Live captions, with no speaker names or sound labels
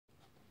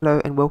Hello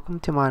and welcome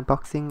to my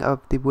unboxing of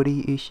the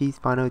Woody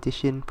Ooshies Vinyl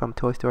Edition from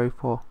Toy Story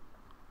 4.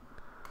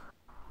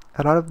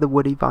 A lot of the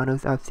Woody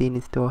vinyls I've seen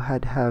in store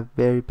have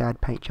very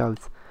bad paint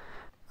jobs.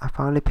 I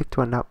finally picked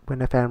one up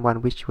when I found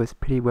one which was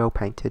pretty well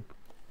painted.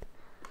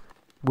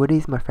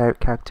 Woody's my favourite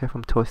character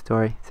from Toy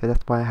Story, so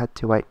that's why I had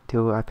to wait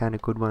till I found a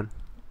good one.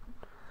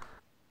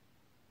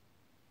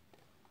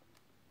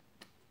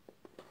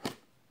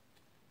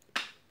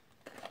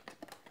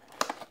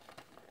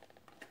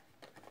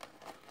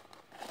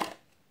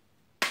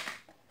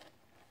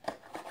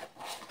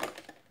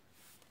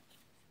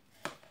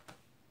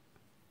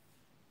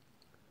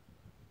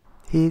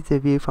 Here's a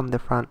view from the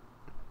front,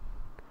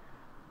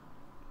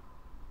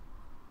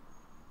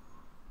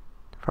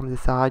 from the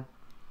side,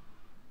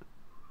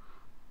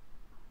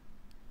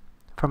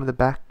 from the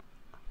back,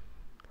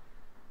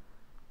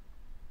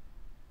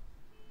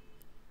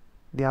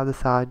 the other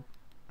side,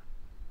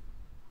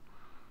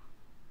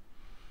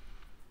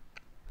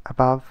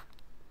 above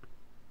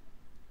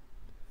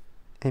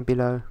and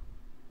below.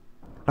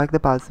 Like the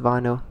Buzz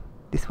vinyl,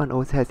 this one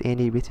also has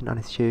Andy written on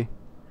his shoe,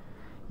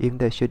 even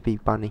though it should be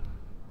Bunny.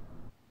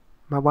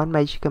 My one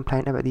major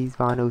complaint about these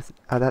vinyls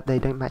are that they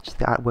don't match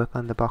the artwork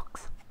on the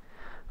box.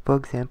 For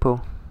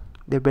example,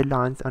 the red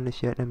lines on the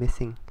shirt are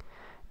missing,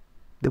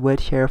 the word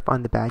sheriff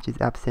on the badge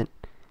is absent,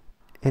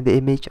 and the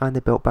image on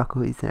the belt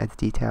buckle isn't as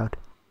detailed.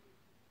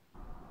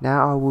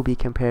 Now I will be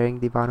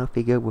comparing the vinyl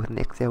figure with an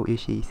XL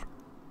Ooshies.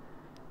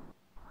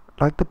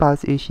 Like the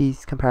Buzz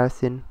Ooshies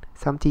comparison,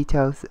 some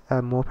details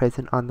are more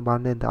present on the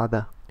one than the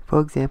other. For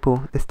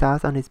example, the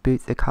stars on his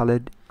boots are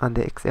coloured on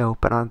the XL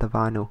but on the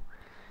vinyl.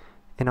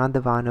 And on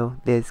the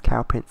vinyl, there's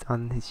cow prints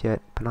on his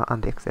shirt, but not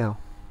on the XL.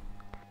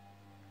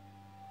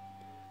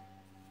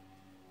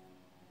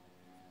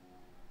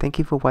 Thank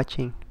you for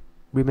watching.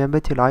 Remember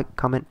to like,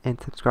 comment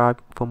and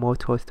subscribe for more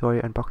Toy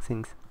Story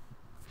unboxings.